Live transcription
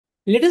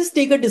Let us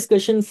take a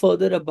discussion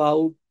further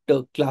about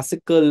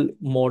classical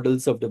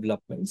models of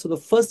development. So the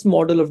first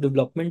model of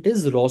development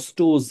is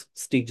Rostow's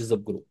stages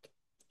of growth.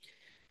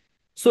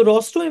 So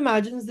Rostow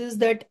imagines this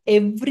that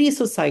every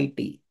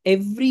society,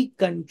 every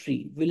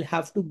country will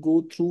have to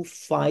go through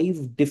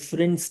five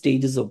different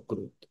stages of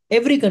growth.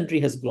 Every country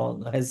has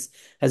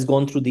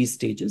gone through these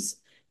stages,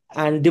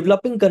 and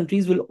developing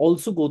countries will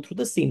also go through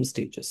the same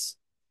stages,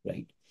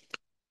 right?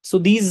 So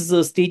these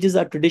stages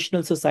are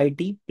traditional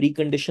society,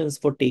 preconditions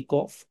for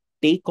takeoff,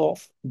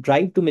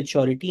 drive to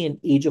maturity, and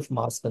age of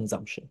mass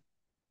consumption.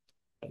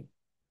 Right?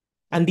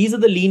 And these are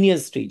the linear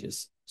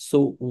stages.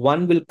 So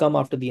one will come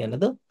after the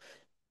another,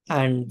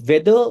 and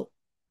whether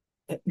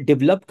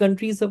developed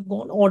countries have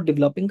gone or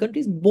developing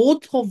countries,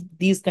 both of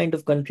these kind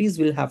of countries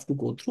will have to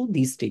go through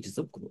these stages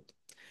of growth.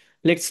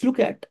 Let's look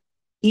at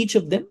each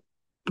of them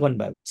one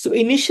by one. So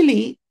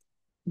initially,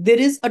 there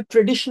is a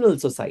traditional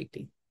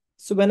society.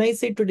 So when I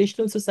say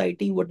traditional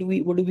society, what do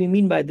we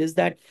mean by this?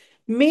 That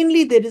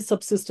mainly there is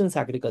subsistence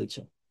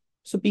agriculture.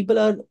 So people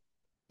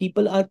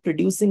are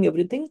producing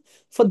everything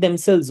for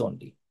themselves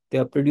only. They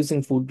are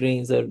producing food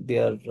grains, or they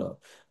are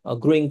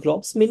growing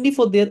crops mainly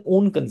for their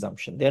own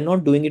consumption. They are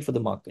not doing it for the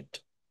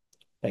market,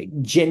 right?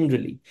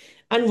 Generally,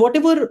 and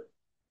whatever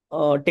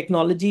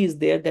technology is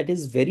there, that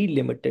is very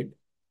limited,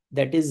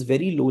 that is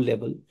very low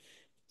level,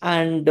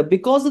 and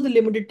because of the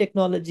limited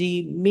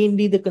technology,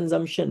 mainly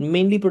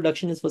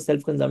production is for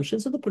self-consumption.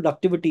 So the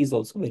productivity is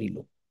also very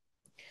low.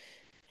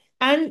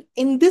 And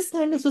in this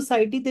kind of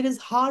society, there is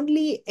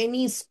hardly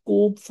any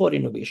scope for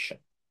innovation,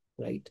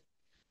 right?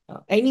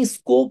 Any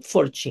scope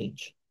for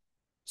change.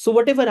 So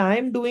whatever I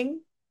am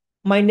doing,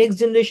 my next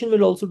generation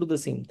will also do the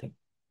same thing.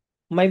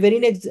 My very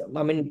next,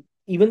 I mean,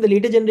 even the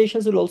later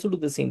generations will also do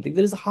the same thing.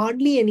 There is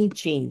hardly any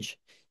change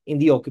in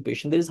the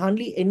occupation. There is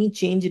hardly any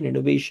change in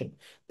innovation.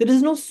 There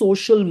is no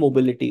social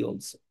mobility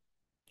also,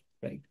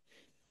 right?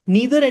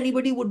 Neither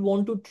anybody would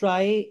want to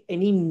try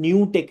any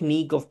new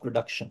technique of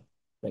production,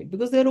 right?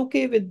 Because they're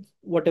okay with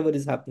whatever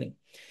is happening.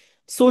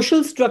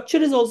 Social structure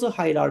is also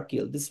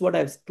hierarchical. This is what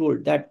I've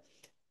told, that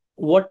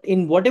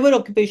whatever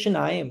occupation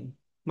I am,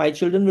 my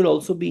children will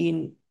also be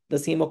in the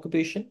same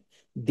occupation.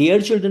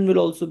 Their children will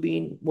also be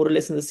in more or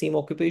less in the same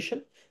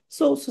occupation.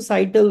 So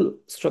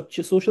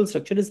social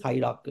structure is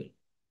hierarchical,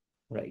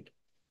 right?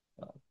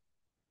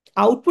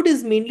 Output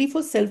is mainly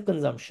for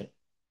self-consumption.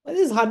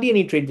 There's hardly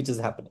any trade which is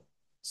happening.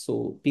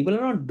 So people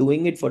are not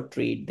doing it for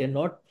trade. They're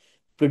not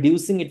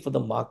producing it for the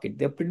market.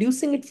 They're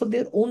producing it for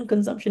their own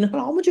consumption.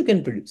 How much you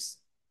can produce?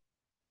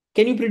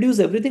 Can you produce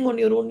everything on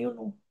your own? You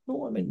know,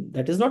 no, I mean,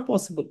 that is not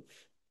possible.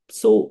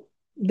 So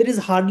there is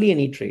hardly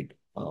any trade.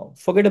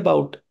 Forget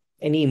about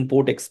any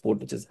import export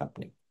which is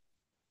happening.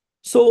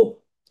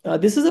 So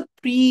this is a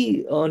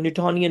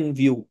pre-Newtonian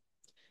view,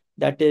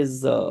 that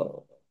is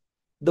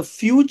the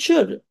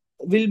future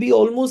will be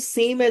almost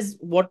same as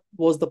what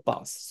was the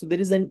past. So there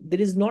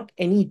is not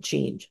any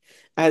change.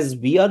 As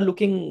we are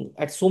looking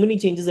at so many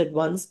changes at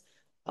once,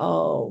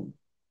 uh,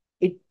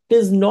 it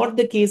is not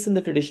the case in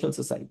the traditional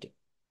society.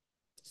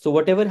 So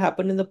whatever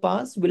happened in the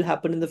past will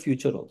happen in the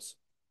future also.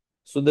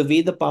 So the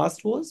way the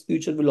past was,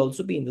 future will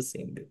also be in the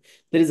same way.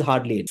 There is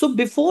hardly any. So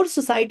before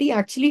society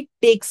actually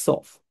takes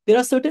off, there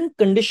are certain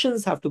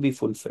conditions have to be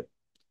fulfilled.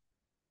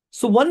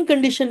 So one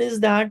condition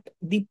is that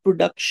the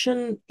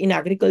production in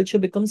agriculture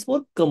becomes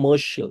more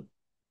commercial.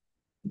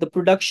 The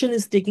production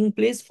is taking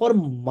place for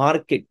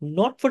market,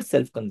 not for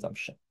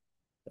self-consumption.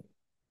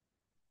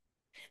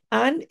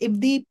 And if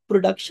the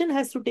production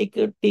has to take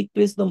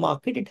place in the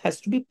market, it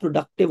has to be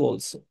productive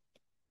also.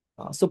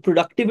 So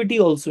productivity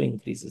also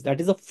increases.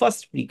 That is the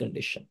first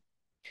precondition.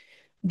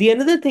 The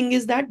another thing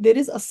is that there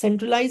is a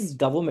centralized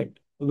government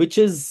which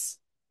is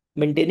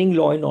maintaining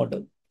law and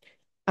order,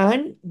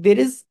 and there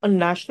is a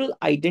national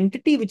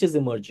identity which is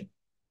emerging.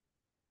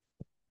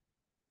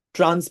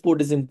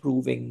 Transport is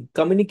improving,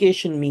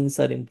 communication means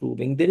are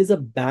improving. There is a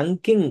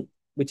banking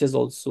which has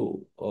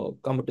also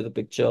come into the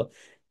picture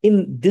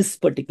in this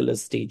particular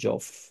stage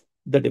of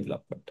the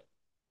development,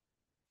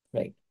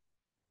 right?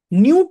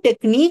 New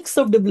techniques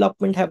of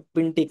development have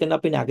been taken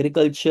up in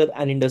agriculture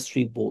and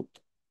industry both.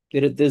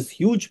 There's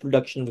huge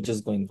production which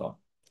is going on.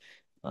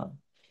 Uh,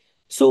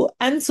 So,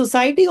 and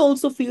society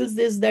also feels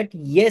this, that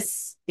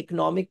yes,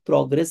 economic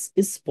progress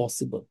is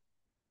possible.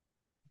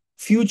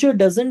 Future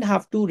doesn't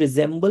have to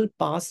resemble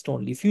past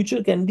only.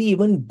 Future can be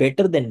even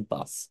better than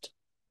past.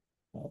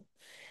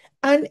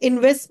 And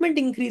investment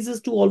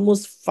increases to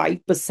almost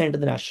 5%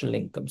 of the national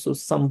income. So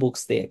some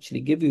books, they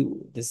actually give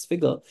you this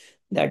figure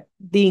that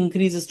they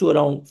increases to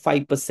around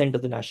 5%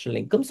 of the national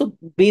income. So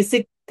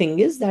basic thing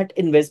is that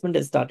investment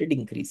has started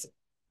increasing,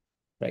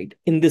 right,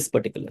 in this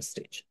particular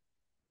stage.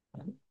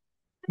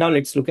 Now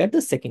let's look at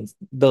the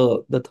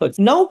third.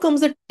 Now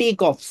comes the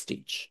takeoff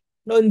stage.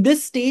 Now in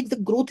this stage, the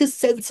growth is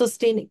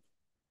self-sustaining.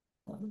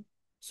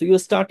 So you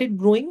started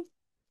growing,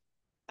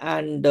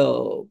 and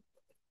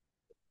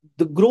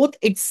the growth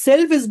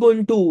itself is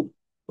going to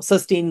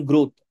sustain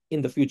growth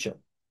in the future,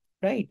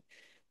 right?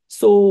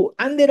 So,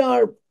 and there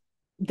are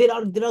there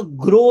are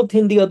growth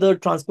in the other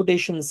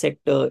transportation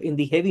sector, in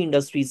the heavy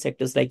industry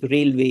sectors like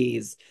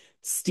railways,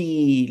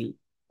 steel,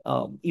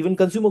 even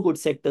consumer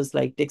goods sectors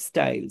like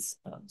textiles.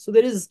 So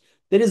there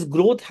is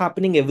growth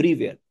happening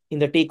everywhere in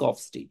the takeoff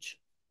stage.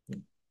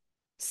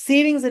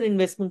 Savings and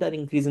investment are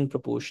increasing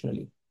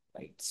proportionally,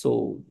 right?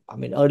 So I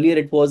mean, earlier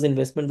it was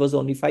investment was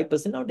only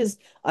 5%, now it is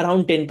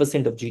around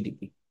 10% of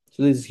GDP.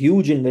 So there's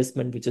huge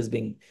investment which is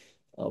being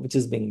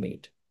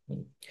made.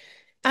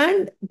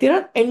 And there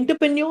are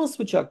entrepreneurs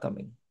which are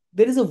coming.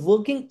 There is a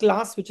working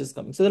class which is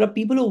coming. So there are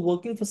people who are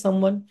working for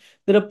someone.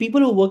 There are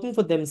people who are working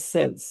for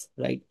themselves,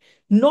 right?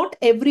 Not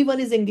everyone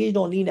is engaged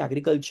only in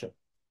agriculture.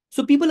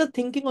 So people are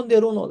thinking on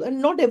their own,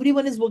 and not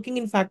everyone is working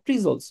in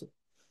factories also.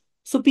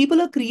 So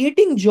people are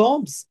creating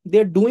jobs.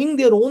 They're doing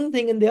their own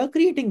thing and they are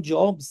creating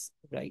jobs,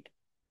 right?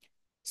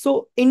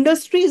 So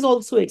industry is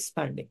also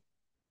expanding.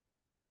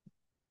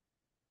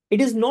 It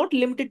is not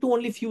limited to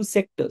only few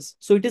sectors.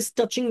 So it is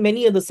touching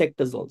many other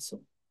sectors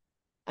also.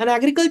 And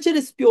agriculture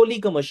is purely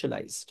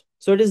commercialized.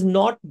 So it is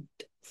not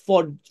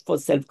for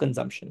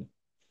self-consumption.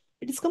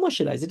 It is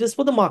commercialized. It is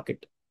for the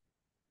market.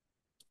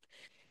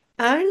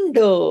 And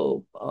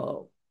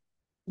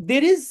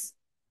there is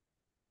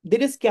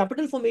there is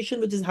capital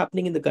formation which is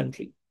happening in the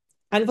country.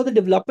 And for the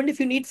development, if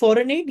you need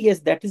foreign aid,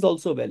 yes, that is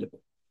also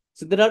available.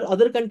 So there are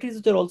other countries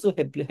which are also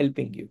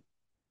helping you.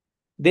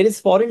 There is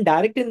foreign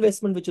direct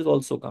investment which is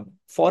also coming,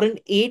 foreign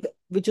aid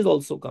which is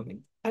also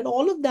coming. And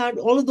all of that,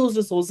 all of those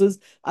resources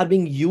are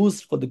being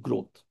used for the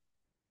growth.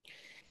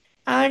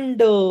 And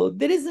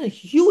there is a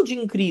huge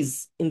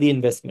increase in the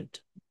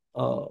investment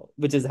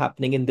which is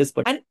happening in this.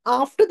 And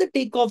after the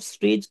takeoff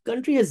stage,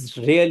 country has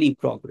really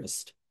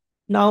progressed.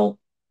 Now,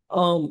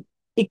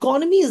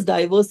 economy is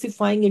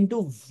diversifying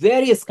into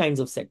various kinds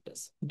of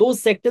sectors.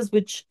 Those sectors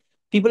which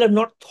people have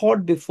not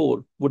thought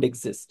before would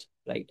exist,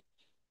 right?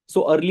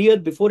 So earlier,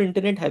 before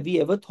internet, have we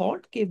ever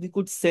thought okay, we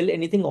could sell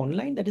anything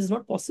online? That is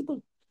not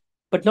possible.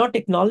 But now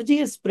technology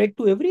has spread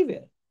to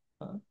everywhere.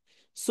 Uh,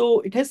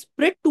 so it has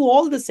spread to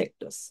all the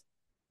sectors.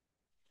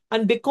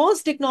 And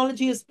because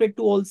technology has spread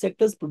to all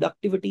sectors,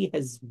 productivity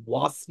has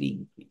vastly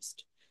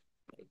increased.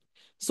 Right?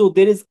 So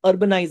there is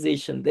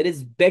urbanization, there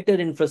is better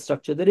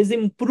infrastructure, there is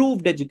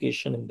improved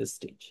education in this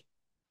stage.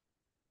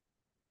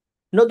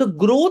 Now the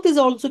growth is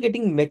also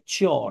getting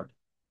matured.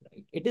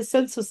 Right? It is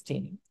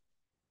self-sustaining.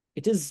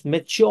 It is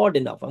matured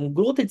enough. And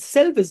growth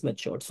itself is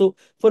matured. So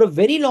for a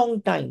very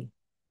long time,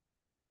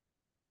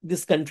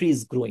 this country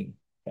is growing,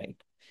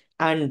 right?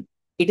 And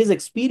it is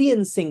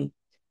experiencing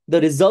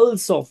the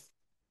results of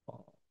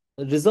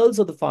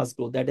the fast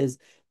growth. That is,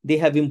 they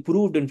have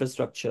improved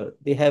infrastructure,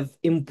 they have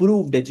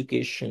improved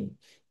education,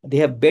 they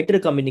have better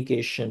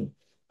communication.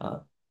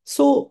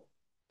 So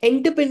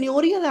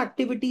entrepreneurial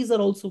activities are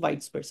also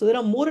widespread. So there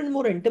are more and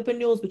more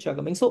entrepreneurs which are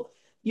coming. So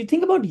you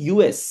think about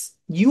US.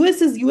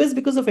 US is US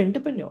because of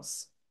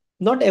entrepreneurs.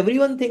 Not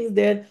everyone thinks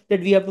there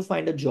that we have to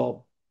find a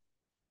job.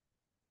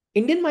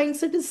 Indian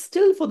mindset is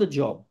still for the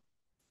job.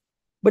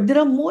 But there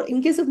are more,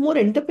 in case of more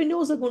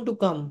entrepreneurs are going to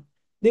come,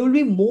 there will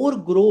be more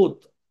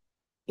growth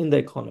in the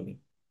economy,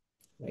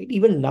 right?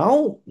 Even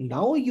now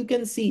you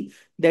can see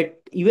that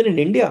even in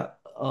India,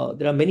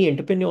 there are many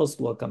entrepreneurs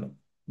who are coming.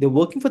 They're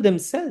working for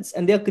themselves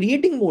and they are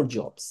creating more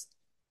jobs.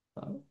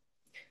 Uh,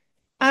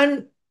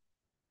 and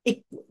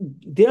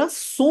there are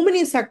so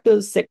many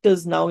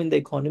sectors now in the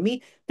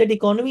economy that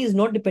economy is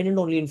not dependent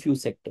only in few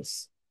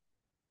sectors.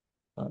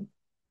 Uh,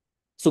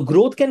 So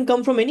growth can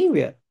come from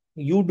anywhere.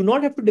 You do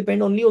not have to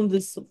depend only on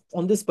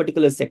this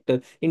particular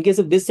sector. In case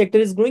if this sector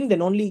is growing,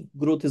 then only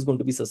growth is going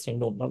to be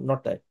sustained. No,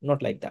 not that,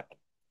 not like that,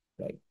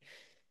 right?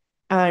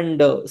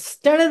 And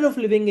standard of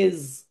living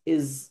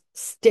is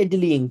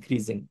steadily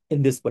increasing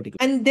in this particular.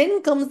 And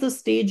then comes the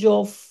stage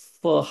of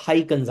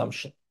high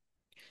consumption.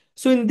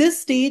 So in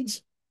this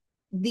stage,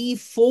 the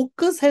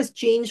focus has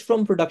changed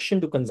from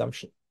production to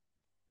consumption.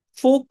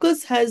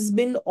 Focus has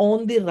been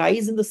on the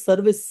rise in the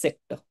service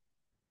sector,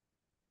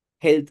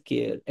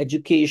 healthcare,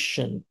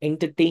 education,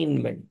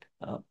 entertainment.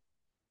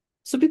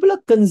 So people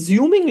are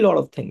consuming a lot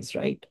of things,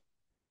 right?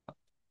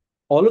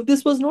 All of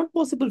this was not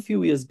possible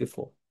few years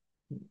before.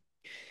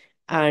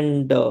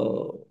 And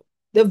the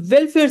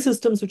welfare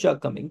systems which are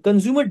coming,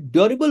 consumer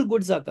durable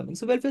goods are coming.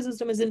 So welfare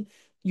system is in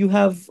you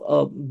have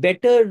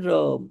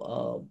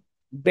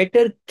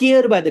better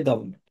care by the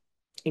government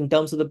in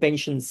terms of the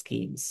pension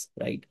schemes,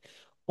 right?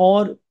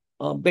 Or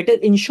better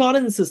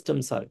insurance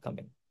systems are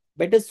coming.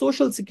 Better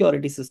social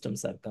security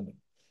systems are coming.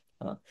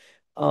 Uh,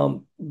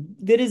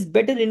 there is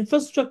better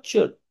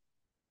infrastructure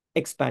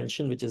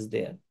expansion which is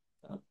there.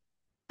 Uh,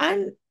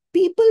 and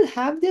people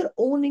have their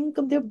own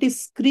income, they have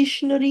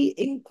discretionary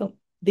income.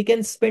 They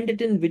can spend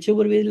it in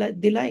whichever way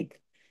they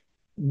like.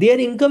 Their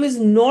income is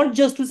not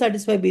just to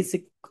satisfy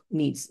basic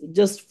needs,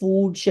 just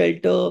food,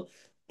 shelter,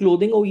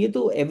 clothing. Oh, ye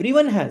to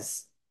everyone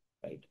has,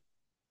 right?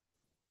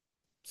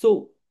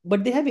 So,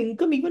 but they have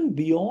income even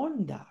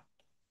beyond that,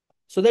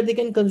 so that they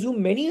can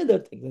consume many other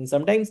things. And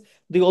sometimes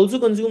they also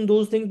consume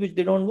those things which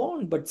they don't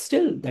want, but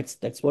still,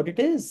 that's what it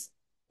is.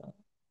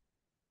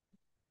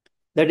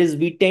 That is,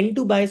 we tend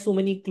to buy so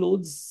many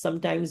clothes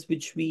sometimes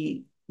which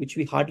we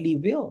hardly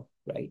wear,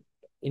 right?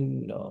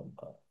 In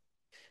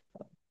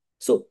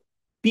So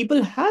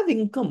people have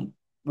income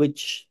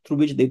which through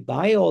which they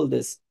buy all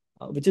this,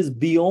 which is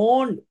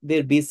beyond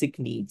their basic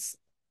needs.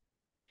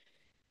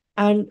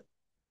 And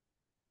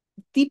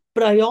the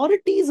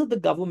priorities of the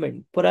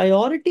government,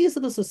 priorities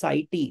of the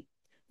society,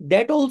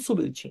 that also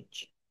will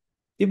change.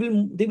 They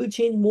will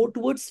change more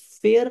towards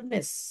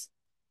fairness.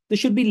 There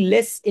should be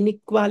less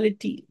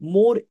inequality,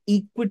 more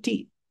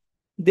equity.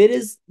 There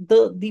is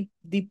the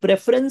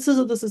preferences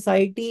of the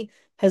society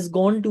has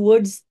gone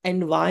towards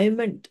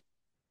environment,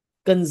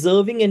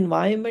 conserving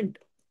environment,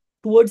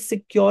 towards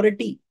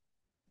security,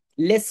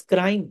 less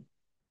crime.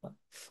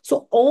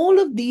 So all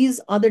of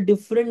these are the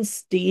different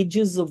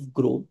stages of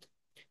growth,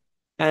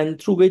 and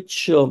through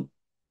which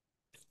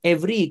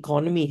every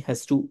economy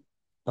has to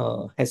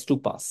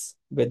pass,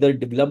 whether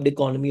developed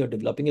economy or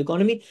developing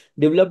economy.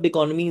 Developed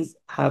economies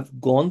have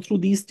gone through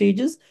these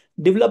stages.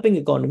 Developing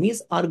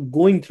economies are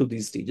going through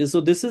these stages.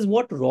 So this is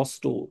what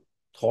Rostow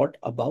thought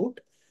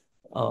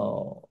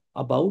uh,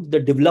 about the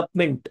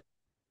development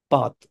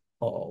path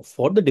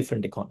for the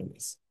different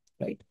economies,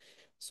 right?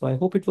 So I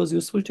hope it was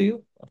useful to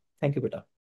you. Thank you, Beta.